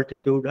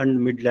 mid-altitude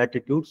and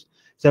mid-latitudes.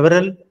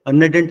 Several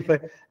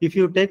unidentified. If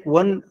you take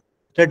one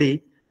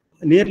study,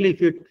 nearly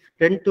if you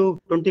 10 to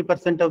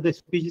 20% of the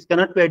species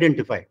cannot be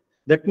identified.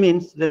 That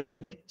means the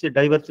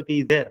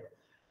diversity is there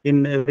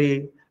in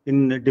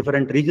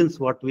different regions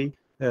what we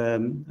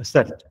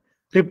search.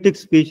 Cryptic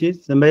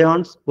species,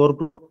 symbionts, core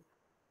group,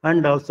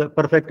 and also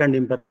perfect and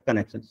imperfect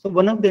connections. So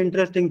one of the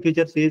interesting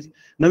features is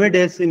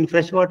nowadays in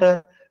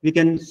freshwater we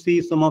can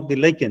see some of the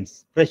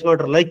lichens.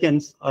 Freshwater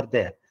lichens are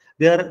there.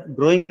 They are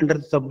growing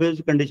under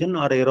submerged condition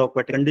or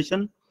aeroaquatic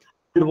condition.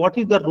 And what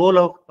is the role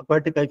of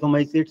aquatic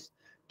hyphomycetes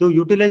to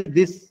utilize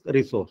this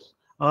resource?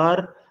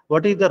 Or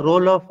what is the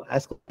role of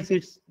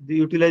ascomycetes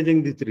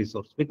utilizing this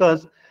resource?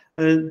 Because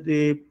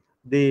whatever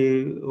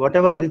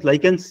is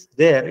lichens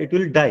there, it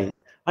will die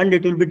and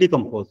it will be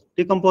decomposed.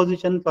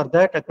 Decomposition, for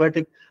that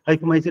aquatic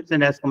hyphomycetes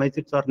and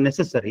ascomycetes are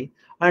necessary,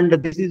 and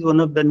this is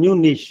one of the new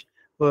niche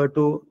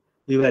to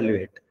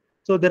evaluate.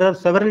 So there are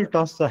several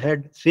tasks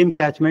ahead: stream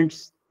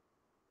catchments,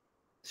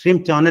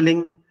 stream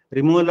channeling.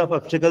 Removal of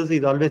obstacles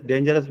is always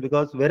dangerous,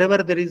 because wherever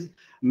there is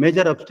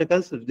major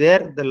obstacles,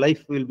 there the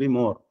life will be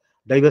more,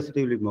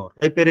 diversity will be more.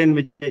 Riparian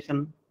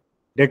vegetation,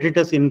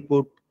 detritus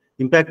input,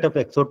 impact of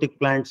exotic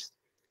plants,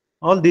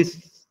 all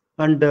this,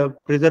 and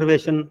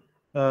preservation,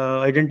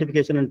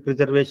 identification and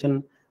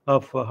preservation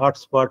of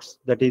hotspots,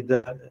 that is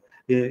the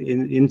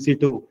in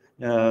situ,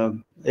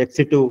 ex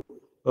situ,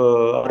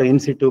 or in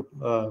situ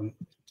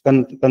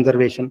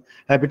conservation,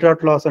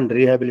 habitat loss and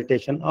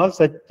rehabilitation. All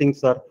such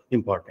things are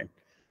important.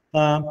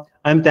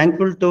 I'm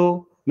thankful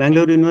to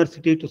Mangalore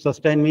University to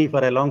sustain me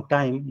for a long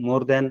time,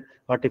 more than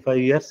 45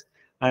 years,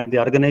 and the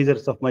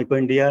organizers of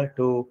MycoIndia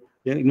to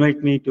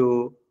invite me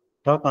to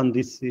talk on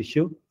this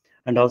issue,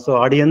 and also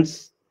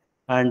audience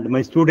and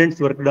my students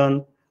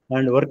working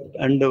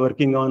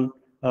on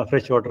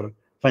freshwater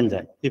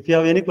fungi. If you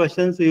have any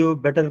questions, you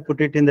better put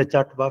it in the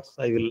chat box.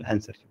 I will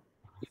answer you.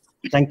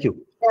 Thank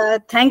you.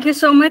 Thank you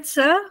so much,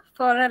 sir,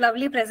 for a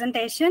lovely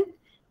presentation.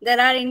 There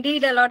are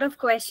indeed a lot of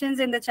questions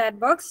in the chat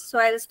box, so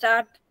I'll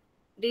start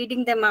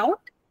reading them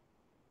out.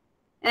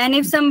 And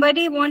if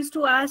somebody wants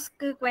to ask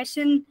a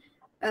question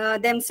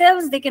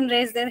themselves, they can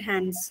raise their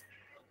hands.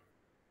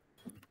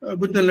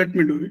 But then let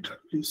me do it,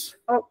 please.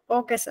 Oh,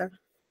 okay, sir.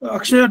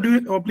 Akshaya,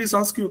 please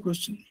ask your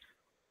question.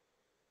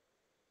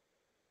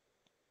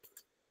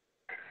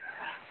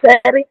 Sir,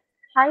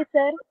 hi,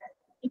 sir.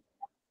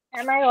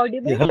 Am I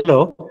audible? Yeah,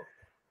 hello.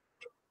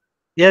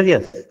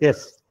 Yes.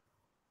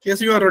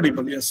 Yes, you are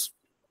audible. Yes.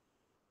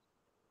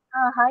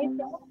 Hi,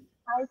 sir.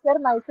 Hi, sir.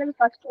 Myself,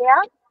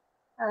 Akshaya,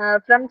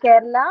 from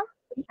Kerala.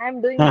 I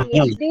am doing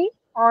PhD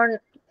on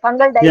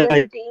fungal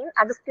diversity in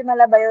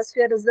Agasthyamala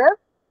Biosphere Reserve,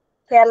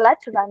 Kerala,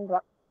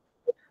 Trivandrum.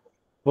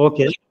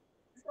 Okay.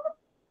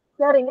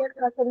 Sir, in your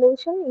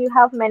presentation, you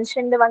have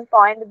mentioned one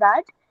point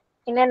that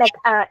in an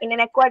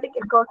aquatic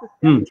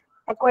ecosystem,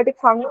 aquatic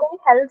fungi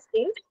helps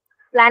in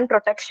plant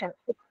protection.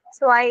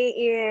 So I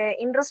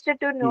interested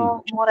to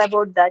know more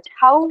about that.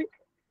 How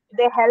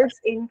they help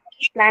in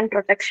plant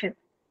protection?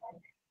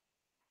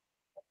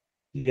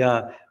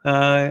 Yeah.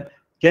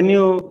 Can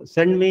you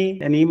send me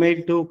an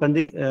email to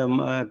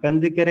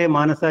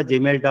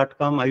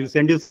kandikere@gmail.com? I will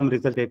send you some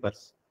research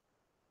papers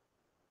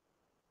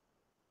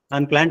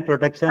on plant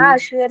protection.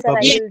 Sure, sir. I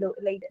will do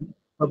later.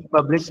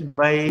 Published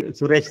by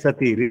Suresh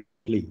Sati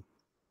recently.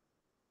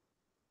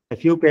 A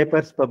few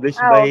papers published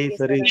by okay,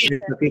 Suresh sir.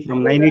 Sati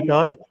from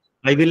Nainital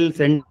I will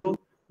send you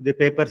the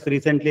papers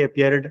recently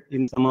appeared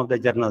in some of the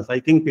journals. I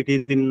think it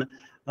is in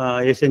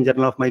Asian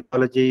Journal of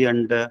Mycology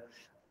and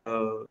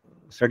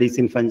Studies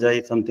in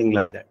Fungi, something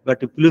like that.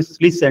 But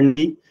please send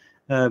me,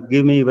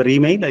 give me your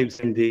email. I will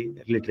send the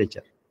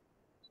literature.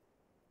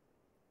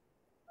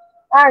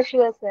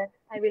 Sure, sir.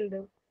 I will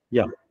do.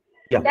 Yeah.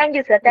 Thank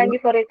you, sir. Thank you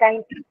for your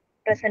kind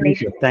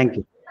presentation. Thank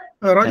you.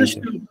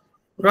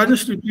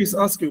 Rajesh, please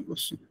ask your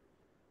question.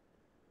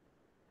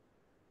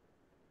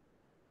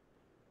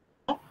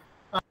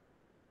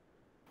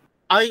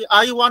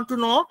 I want to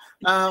know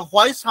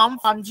why some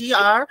fungi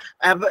are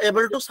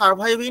able to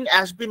survive in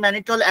ashby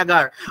mannitol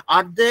agar.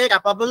 Are they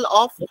capable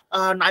of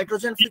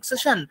nitrogen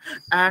fixation?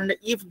 And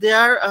if they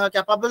are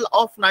capable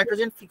of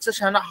nitrogen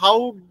fixation,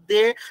 how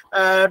they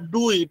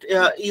do it?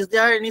 Is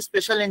there any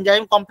special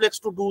enzyme complex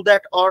to do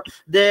that, or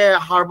they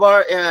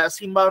harbor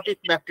symbiotic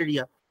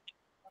bacteria?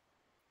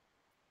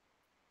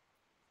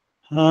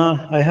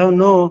 I have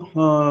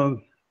no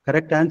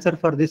correct answer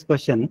for this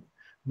question.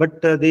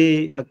 But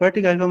the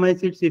aquatic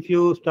hyphomycetes, if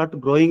you start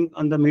growing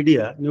on the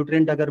media,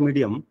 nutrient agar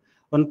medium,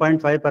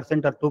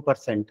 1.5% or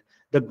 2%,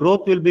 the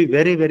growth will be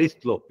very, very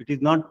slow. It is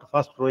not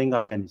fast growing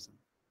organism.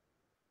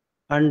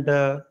 And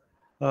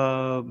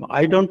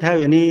I don't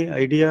have any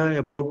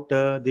idea about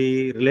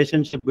the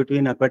relationship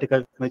between aquatic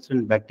hyphomycetes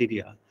and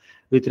bacteria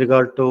with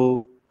regard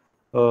to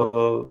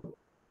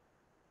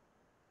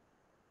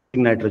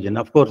nitrogen.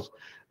 Of course,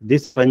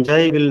 this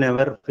fungi will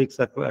never fix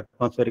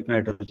atmospheric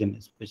nitrogen,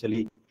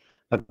 especially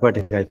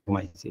aquatic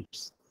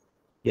hyphomycetes.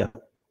 Yeah.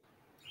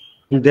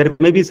 And there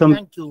may be some.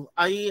 Thank you.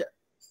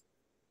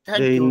 Thank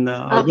you.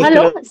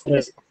 Hello.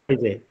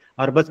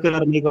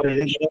 Arbuscular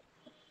mycorrhizae,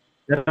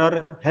 there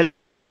are health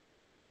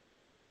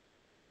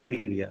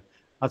area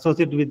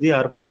associated with the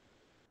I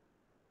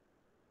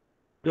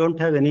don't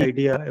have any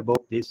idea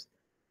about this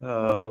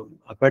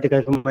aquatic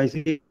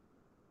hyphomycetes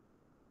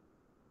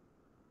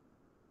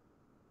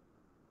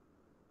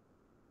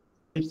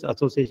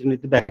association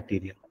with the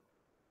bacteria.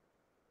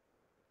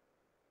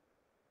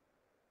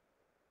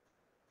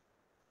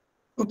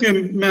 Okay,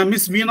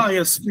 Miss Veena,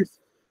 yes, please.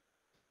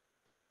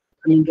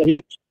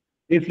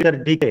 If you are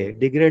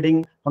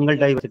degrading fungal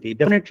diversity,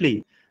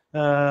 definitely.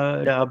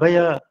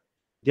 Abhaya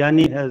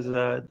Dayani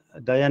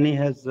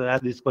has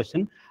asked this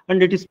question,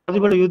 and it is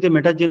possible to use the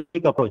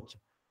metagenomic approach.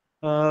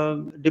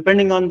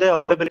 Depending on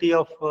the availability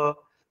of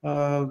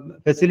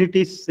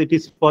facilities, it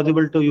is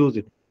possible to use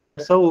it.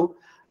 So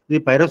the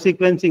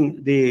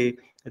pyrosequencing,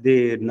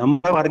 the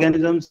number of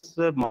organisms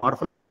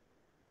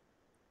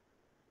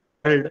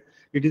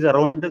it is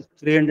around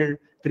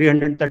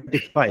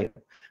 335.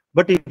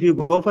 But if you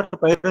go for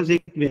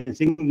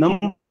pyrosequencing,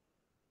 number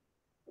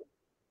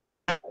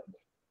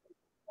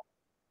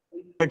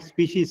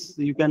species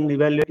you can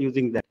evaluate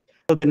using that.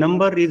 So the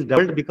number is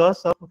doubled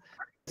because of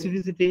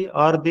specificity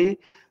or the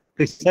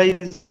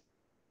precise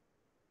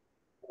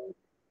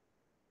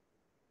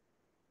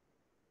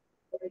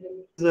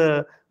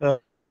that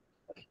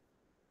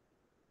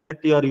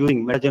you are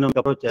using metagenomic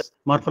approaches,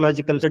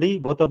 morphological study,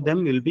 both of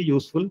them will be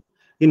useful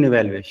in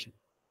evaluation.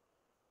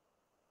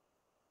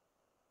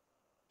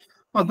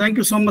 Thank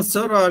you so much,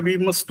 sir. We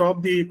must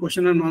stop the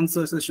question and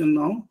answer session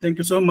now. Thank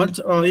you so much.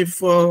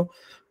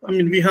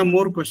 We have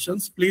more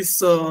questions. Please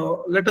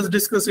let us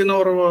discuss in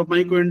our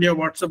MycoIndia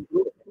WhatsApp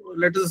group.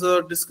 Let us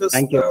discuss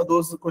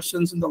those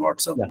questions in the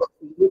WhatsApp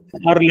group.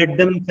 Or let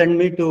them send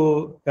me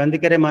to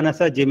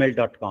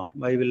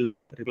kandikeremanasa@gmail.com. I will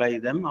reply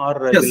them,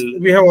 or yes,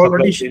 we have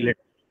already shared.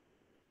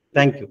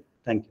 Thank you.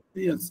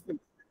 Yes,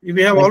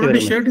 we have already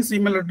shared his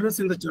email address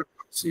in the chat.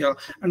 Yeah,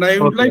 and I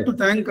would like to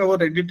thank our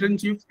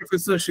editor-in-chief,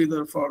 Professor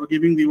Sridhar, for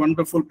giving the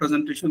wonderful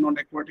presentation on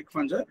aquatic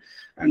fungi.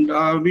 And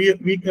we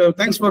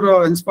thanks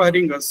for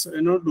inspiring us,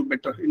 do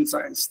better in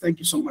science. Thank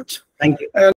you so much. Thank you.